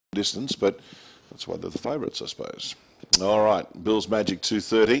distance, but that's why they're the favourites, I suppose. All right, Bill's Magic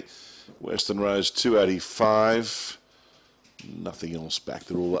 230, Western Rose 285. Nothing else back.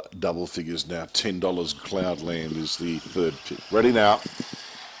 They're all double figures now. $10. Cloudland is the third pick. Ready now.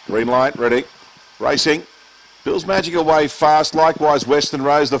 Green light, ready. Racing. Bill's Magic away fast. Likewise, Western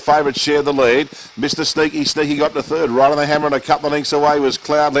Rose, the favourite, share the lead. Mr. Sneaky got to third. Right on the hammer and a couple of lengths away was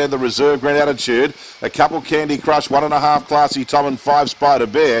Cloudland, the reserve, Grand Attitude. A couple, Candy Crush, 1.5, Classy Tom, and 5, Spider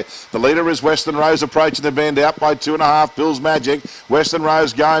Bear. The leader is Western Rose, approaching the bend, out by 2.5, Bill's Magic. Western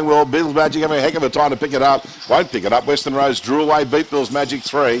Rose going well. Bill's Magic having a heck of a time to pick it up. Won't pick it up. Western Rose drew away, beat Bill's Magic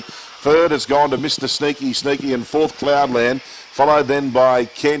 3. Third has gone to Mr. Sneaky, and fourth, Cloudland. Followed then by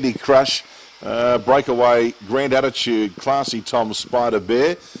Candy Crush. Breakaway, Grand Attitude, Classy Tom, Spider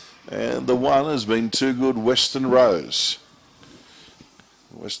Bear, and the one has been Too Good, Western Rose.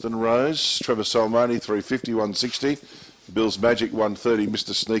 Western Rose, Trevor Salmoni, 350, 160. Bill's Magic, 130.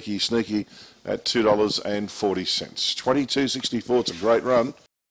 Mr. Sneaky at $2.40. 22.64. It's a great run.